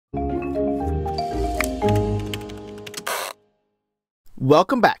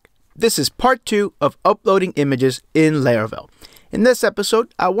Welcome back. This is part 2 of uploading images in Laravel. In this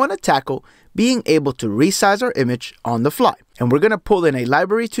episode, I want to tackle being able to resize our image on the fly. And we're going to pull in a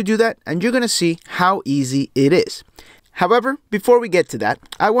library to do that, and you're going to see how easy it is. However, before we get to that,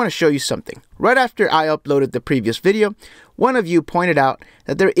 I want to show you something. Right after I uploaded the previous video, one of you pointed out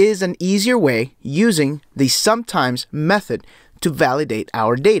that there is an easier way using the sometimes method to validate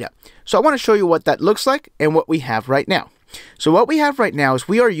our data. So I want to show you what that looks like and what we have right now. So what we have right now is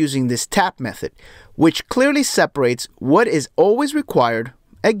we are using this tap method, which clearly separates what is always required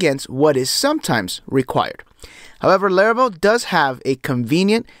against what is sometimes required. However, Laravel does have a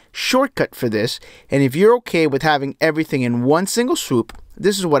convenient shortcut for this, and if you're okay with having everything in one single swoop,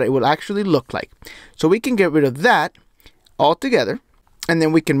 this is what it will actually look like. So we can get rid of that altogether, and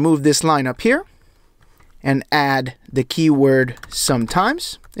then we can move this line up here and add the keyword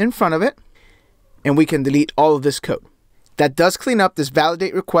sometimes in front of it, and we can delete all of this code. That does clean up this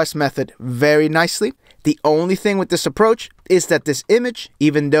validate request method very nicely. The only thing with this approach is that this image,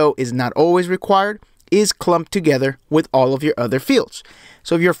 even though is not always required, is clumped together with all of your other fields.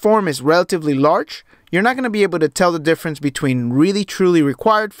 So if your form is relatively large, you're not going to be able to tell the difference between really truly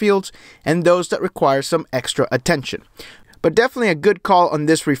required fields and those that require some extra attention. But definitely a good call on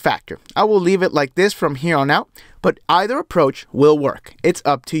this refactor. I will leave it like this from here on out, but either approach will work. It's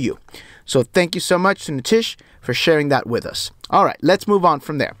up to you. So thank you so much to Nitish for sharing that with us. All right, let's move on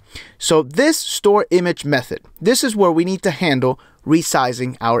from there. So this store image method, this is where we need to handle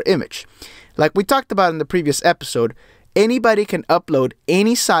resizing our image. Like we talked about in the previous episode, anybody can upload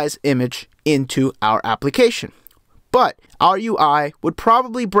any size image into our application. But our UI would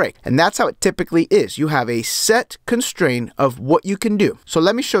probably break, and that's how it typically is. You have a set constraint of what you can do. So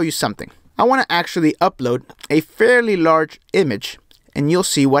let me show you something. I want to actually upload a fairly large image, and you'll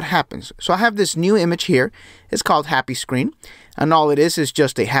see what happens. So I have this new image here. It's called Happy Screen, and all it is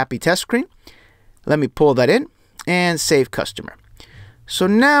just a happy test screen. Let me pull that in and save customer. So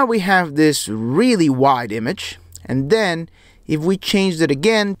now we have this really wide image, and then if we changed it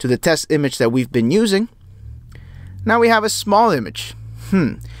again to the test image that we've been using, now we have a small image.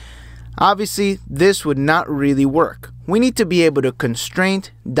 Obviously, this would not really work. We need to be able to constrain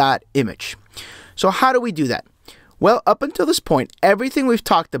that image. So how do we do that? Well, up until this point, everything we've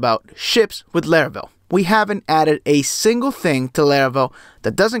talked about ships with Laravel. We haven't added a single thing to Laravel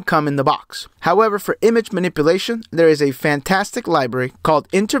that doesn't come in the box. However, for image manipulation, there is a fantastic library called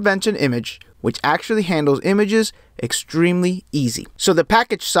Intervention Image, which actually handles images extremely easy. So the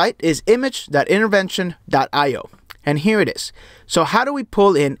package site is image.intervention.io. And here it is. So how do we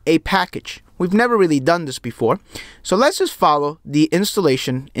pull in a package? We've never really done this before. So let's just follow the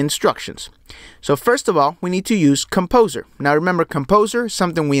installation instructions. So first of all, we need to use Composer. Now remember, Composer is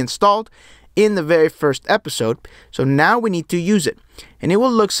something we installed in the very first episode. So now we need to use it. And it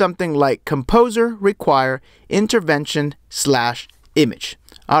will look something like Composer require intervention/image.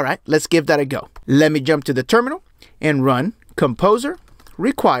 All right, let's give that a go. Let me jump to the terminal and run Composer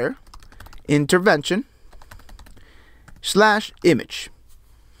require intervention/image.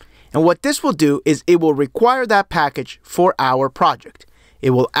 And what this will do is it will require that package for our project. It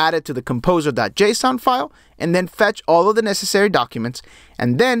will add it to the composer.json file and then fetch all of the necessary documents.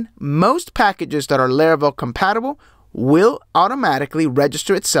 And then most packages that are Laravel compatible will automatically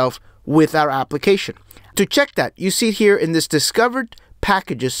register itself with our application. To check that, you see here in this discovered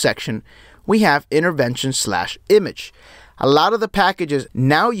packages section, we have intervention/image. A lot of the packages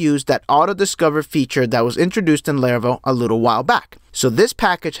now use that auto-discover feature that was introduced in Laravel a little while back. So this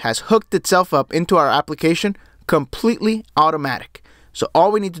package has hooked itself up into our application completely automatic. So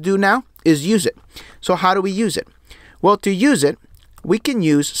all we need to do now is use it. So how do we use it? Well, to use it, we can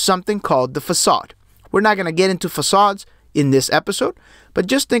use something called the Facade. We're not going to get into facades in this episode, but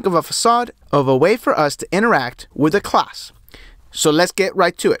just think of a facade of a way for us to interact with a class. So let's get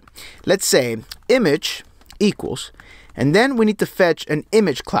right to it. Let's say image equals, and then we need to fetch an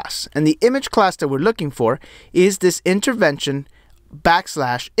image class. And the image class that we're looking for is this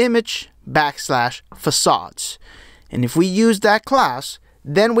intervention/image/facades. And if we use that class,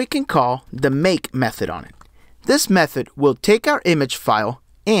 then we can call the make method on it. This method will take our image file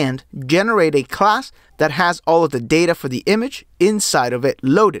and generate a class that has all of the data for the image inside of it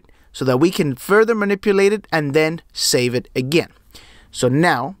loaded so that we can further manipulate it and then save it again. So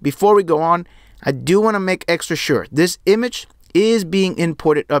now, before we go on, I do want to make extra sure this image is being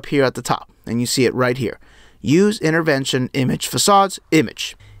imported up here at the top, and you see it right here. Use intervention image facades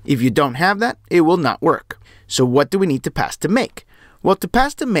image. If you don't have that, it will not work. So what do we need to pass to make? Well, to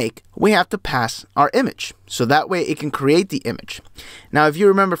pass the make, we have to pass our image, so that way it can create the image. Now, if you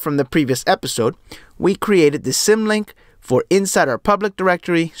remember from the previous episode, we created the symlink for inside our public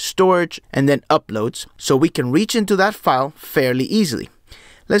directory, storage, and then uploads, so we can reach into that file fairly easily.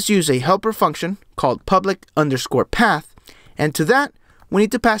 Let's use a helper function called public_path, and to that, we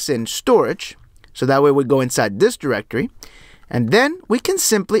need to pass in storage, so that way we go inside this directory, and then we can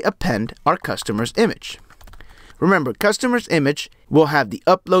simply append our customer's image. Remember, customer's image will have the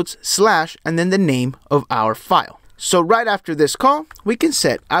uploads / and then the name of our file. So right after this call, we can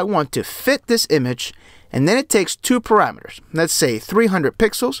set, I want to fit this image, and then it takes 2 parameters. Let's say 300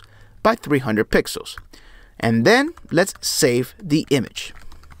 pixels by 300 pixels. And then let's save the image.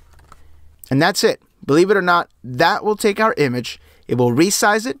 And that's it. Believe it or not, that will take our image, it will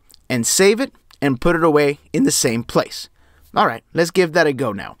resize it and save it and put it away in the same place. All right, let's give that a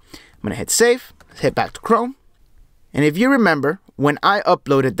go now. I'm gonna hit save, hit back to Chrome. And if you remember, when I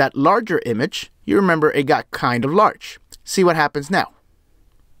uploaded that larger image, you remember it got kind of large. See what happens now.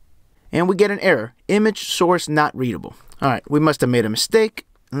 And we get an error, image source not readable. All right, we must have made a mistake.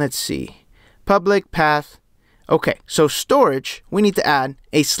 Let's see, public path. Okay, so storage, we need to add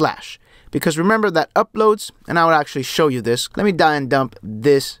a /, because remember that uploads, and I will actually show you this. Let me die and dump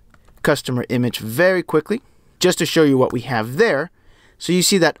this customer image very quickly, just to show you what we have there. So you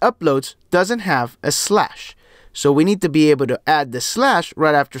see that uploads doesn't have a /. So we need to be able to add the /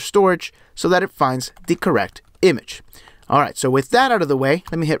 right after storage so that it finds the correct image. All right, so with that out of the way,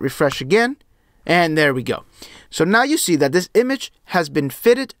 let me hit refresh again, and there we go. So now you see that this image has been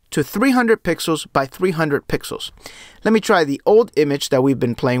fitted to 300 pixels by 300 pixels. Let me try the old image that we've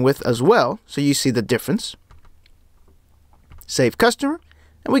been playing with as well, so you see the difference. Save customer,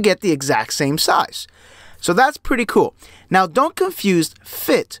 and we get the exact same size. So that's pretty cool. Now don't confuse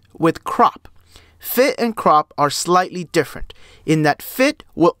fit with crop. Fit and crop are slightly different in that fit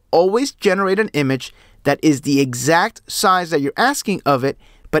will always generate an image that is the exact size that you're asking of it,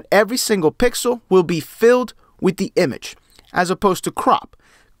 but every single pixel will be filled with the image, as opposed to crop.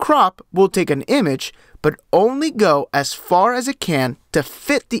 Crop will take an image, but only go as far as it can to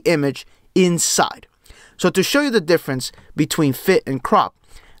fit the image inside. So to show you the difference between fit and crop,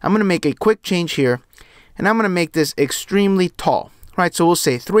 I'm going to make a quick change here, and I'm going to make this extremely tall. Right, so we'll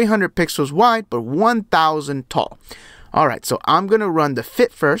say 300 pixels wide, but 1,000 tall. All right, so I'm going to run the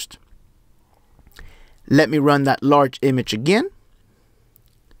fit first. Let me run that large image again.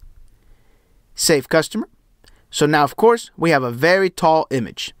 Save customer. So now, of course, we have a very tall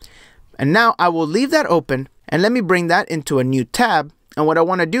image. And now I will leave that open, and let me bring that into a new tab. And what I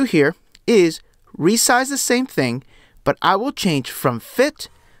want to do here is resize the same thing, but I will change from fit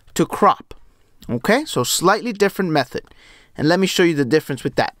to crop. Okay, so slightly different method. And let me show you the difference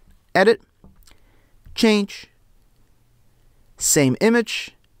with that. Edit, change, same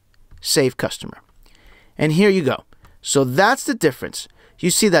image, save customer. And here you go. So that's the difference.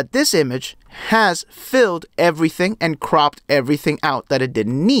 You see that this image has filled everything and cropped everything out that it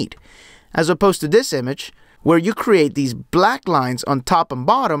didn't need. As opposed to this image, where you create these black lines on top and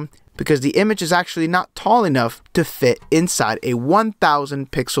bottom because the image is actually not tall enough to fit inside a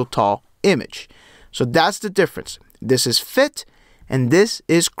 1,000 pixel tall image. So that's the difference. This is fit and this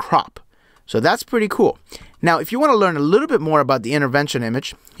is crop. So that's pretty cool. Now, if you want to learn a little bit more about the intervention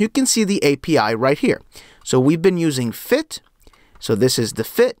image, you can see the API right here. So we've been using fit. So this is the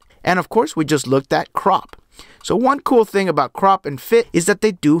fit. And of course, we just looked at crop. So one cool thing about crop and fit is that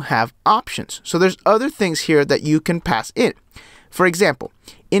they do have options. So there's other things here that you can pass in. For example,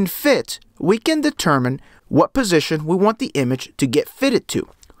 in fit, we can determine what position we want the image to get fitted to.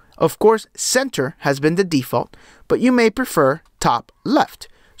 Of course, center has been the default, but you may prefer top left.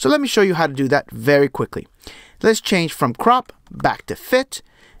 So let me show you how to do that very quickly. Let's change from crop back to fit,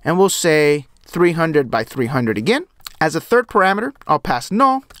 and we'll say 300 by 300 again. As a third parameter, I'll pass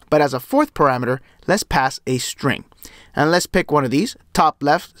null, but as a fourth parameter, let's pass a string. And let's pick one of these. Top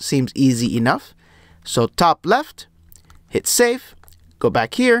left seems easy enough. So top left, hit save, go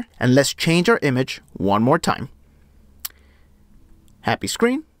back here, and let's change our image one more time. Happy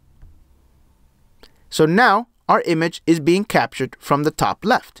screen. So now our image is being captured from the top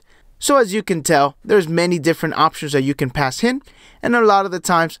left. So as you can tell, there's many different options that you can pass in, and a lot of the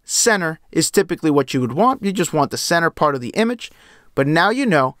times center is typically what you would want. You just want the center part of the image, but now you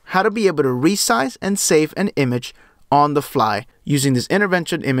know how to be able to resize and save an image on the fly using this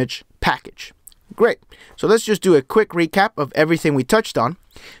intervention image package. Great. So let's just do a quick recap of everything we touched on.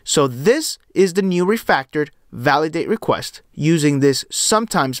 So this is the new refactored validate request using this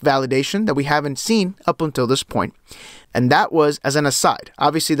sometimes validation that we haven't seen up until this point. And that was as an aside.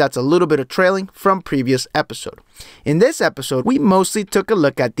 Obviously, that's a little bit of trailing from previous episode. In this episode, we mostly took a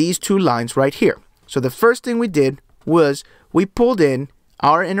look at these two lines right here. So the first thing we did was we pulled in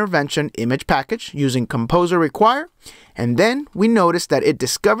our intervention image package using composer require, and then we noticed that it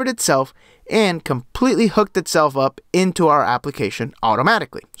discovered itself and completely hooked itself up into our application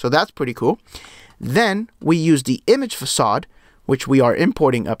automatically. So that's pretty cool. Then we used the image facade, which we are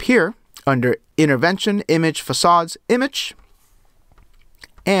importing up here under intervention image facades image,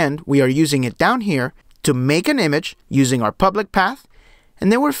 and we are using it down here to make an image using our public path,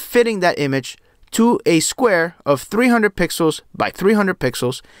 and then we're fitting that image to a square of 300 pixels by 300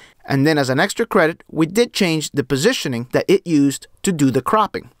 pixels. And then as an extra credit, we did change the positioning that it used to do the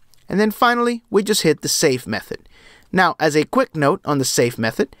cropping. And then finally, we just hit the save method. Now, as a quick note on the save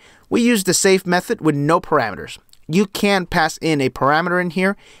method, we use the save method with no parameters. You can pass in a parameter in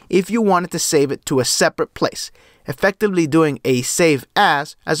here if you wanted to save it to a separate place, effectively doing a save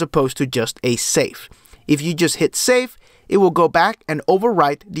as opposed to just a save. If you just hit save, it will go back and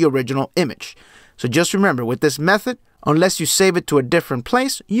overwrite the original image. So just remember, with this method, unless you save it to a different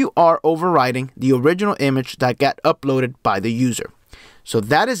place, you are overwriting the original image that got uploaded by the user. So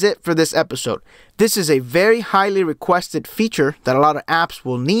that is it for this episode. This is a very highly requested feature that a lot of apps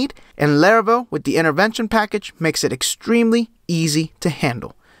will need, and Laravel with the intervention package makes it extremely easy to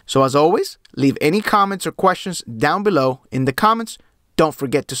handle. So as always, leave any comments or questions down below in the comments. Don't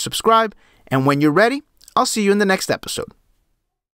forget to subscribe, and when you're ready, I'll see you in the next episode.